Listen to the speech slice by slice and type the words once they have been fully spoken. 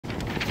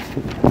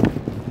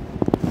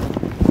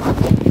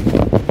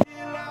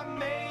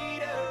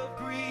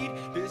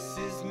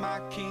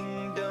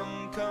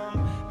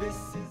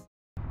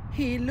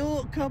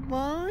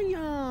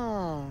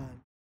kabayan.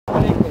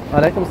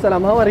 Alaikum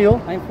salam. How are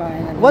you? I'm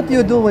fine. What do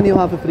you do when you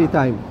have a free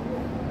time?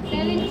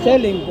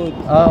 Selling food.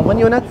 When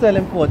you're not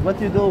selling food, what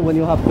do you do when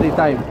you have free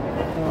time?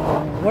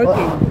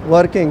 Working.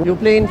 Working. You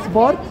playing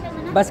sport?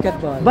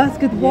 Basketball.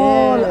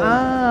 Basketball. Yeah.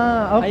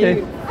 Ah, okay.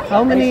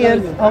 How I many saw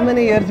years? you. How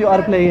many years you are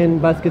playing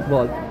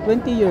basketball?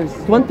 20 years.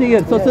 20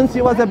 years. So Yes. since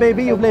you was a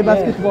baby, you play Yeah,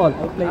 basketball.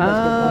 I play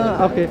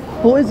basketball. Okay.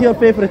 Who is your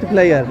favorite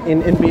player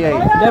in NBA?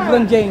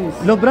 Lebron James.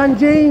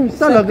 LeBron James.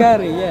 Steph Talaga?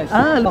 Curry, yes.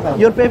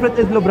 Your favorite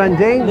is LeBron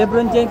James?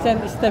 Lebron James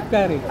and Steph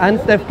Curry. And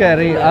Steph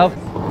Curry.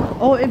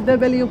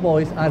 OFW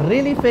boys are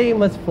really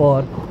famous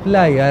for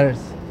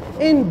players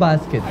in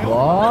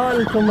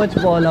basketball. Too much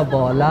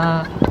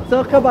bola.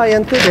 So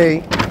kabayan, today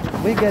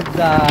we get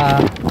the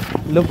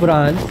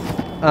Lebron's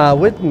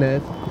witness.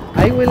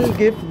 I will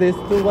give this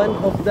to one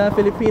of the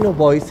Filipino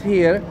boys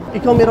here.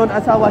 Ikaw meron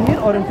asawa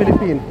here or in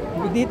Philippines?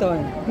 Dito.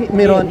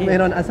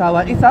 Meron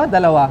asawa? Isa?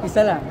 Dalawa?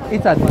 Isa lang.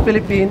 Isa?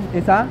 Philippine?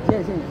 Isa?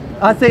 Yes,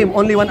 yes. Same.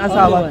 Only one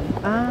asawa? Only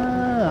one.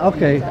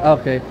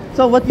 Okay.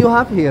 So what you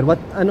have here? What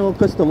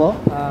gusto mo?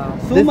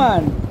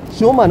 Suman.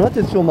 Shuman. What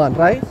is shuman,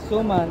 right?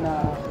 Suman.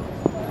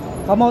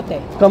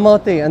 Kamote.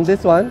 Kamote. And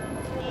this one?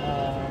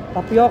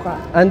 Tapioca.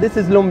 And this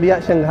is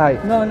lumpia Shanghai.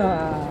 No.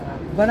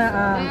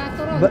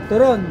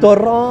 Turon.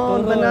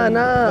 Toron.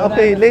 Banana.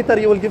 Okay, later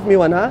you will give me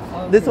one, huh?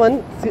 Okay. This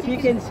one?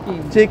 Chicken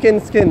skin. Chicken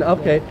skin.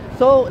 Okay.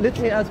 So let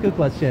me ask you a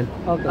question.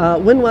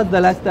 Okay. When was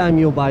the last time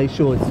you buy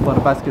shoes for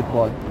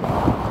basketball?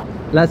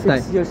 Last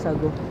time? 6 years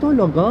ago.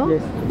 Talaga?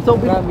 Yes. So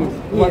Promise.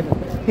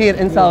 here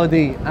in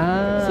Saudi.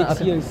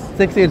 6 years.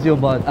 6 years you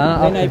bought.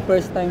 When Okay. I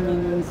first time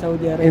in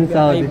Saudi Arabia, In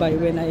Saudi. I buy.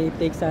 When I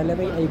take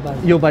salary, I buy.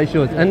 You buy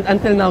shoes. And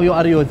until now you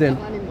are using?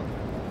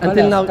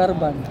 Until now?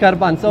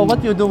 Karban. So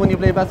what you do when you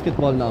play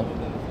basketball now?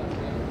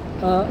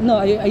 No,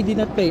 I did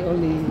not pay.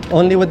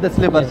 Only with the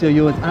slippers you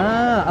use.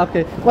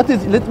 Okay. What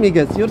is, let me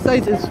guess, your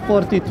size is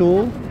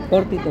 42?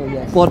 42,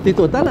 yes.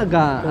 42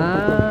 talaga.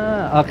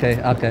 Okay.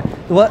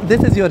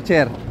 This is your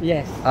chair.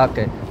 Yes.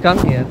 Okay. Come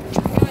here.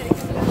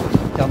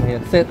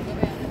 Sit.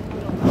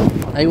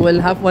 I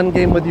will have one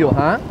game with you,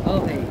 huh?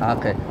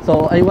 Okay.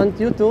 So I want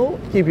you to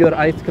keep your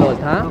eyes closed,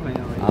 huh?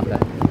 Okay.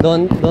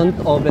 Don't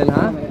open,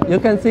 huh? You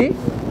can see?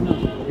 No.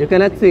 You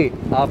cannot see.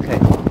 Okay.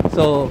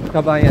 So,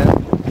 kabayan.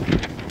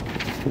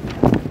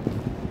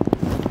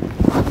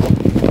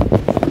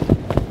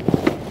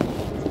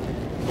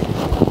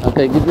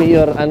 Okay, give me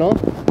your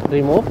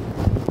remove.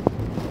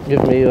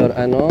 Give me your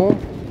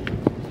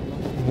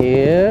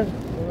here.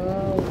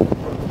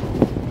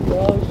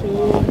 Wow,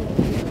 shoe.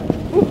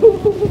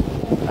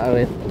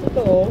 Wait.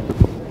 Ito.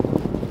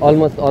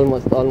 Almost.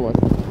 Wow.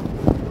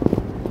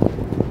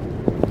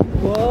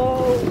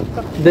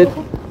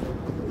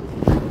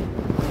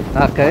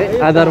 Okay,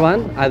 other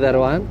one.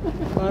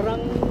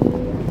 Parang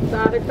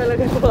sa akin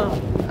talaga ito.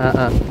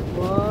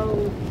 Wow.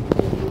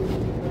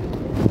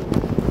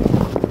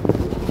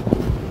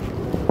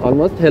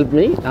 Almost, help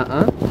me.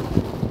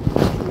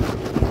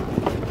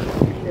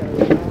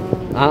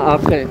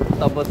 Okay.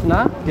 Tapos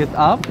na. Get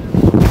up.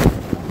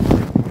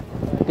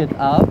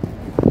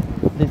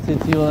 This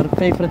is your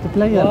favorite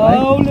player, right?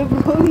 Wow,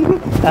 Lebron.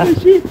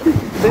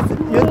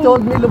 You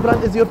told me Lebron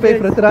is your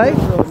favorite, right?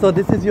 Lebron. So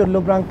this is your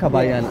Lebron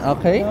kabayan.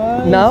 Okay.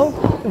 Nice. Now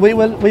we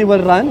will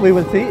run. We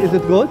will see. Is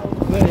it good?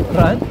 Wait.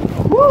 Run.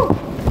 Woo!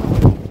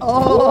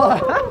 Oh!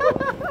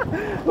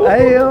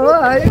 Ayo.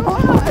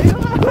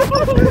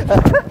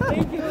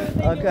 Thank you.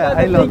 Okay,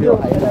 I love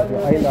you.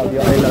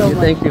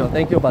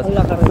 Thank you, boss.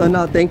 So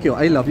now, thank you.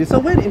 I love you.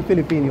 So where in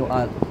Philippines you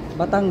are?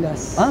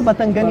 Batangas.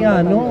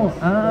 Batanganiano.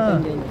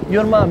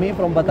 Your mommy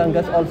from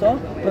Batangas also?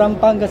 From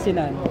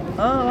Pangasinan.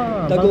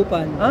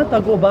 Tagupan.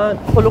 Taguban.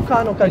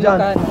 Ilocano ka dyan?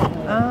 Ilocano.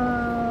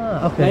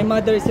 Okay. My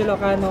mother is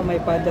Ilocano, my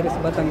father is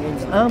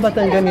Batangas.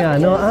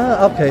 Batanganiano.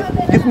 Okay.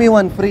 Give me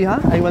one free, ha?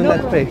 I will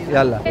not pay.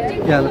 Yalla.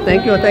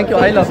 Thank you.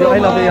 I love you.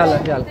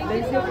 Yalla.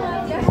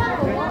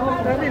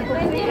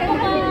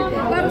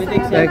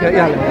 Thank you.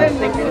 Yalla.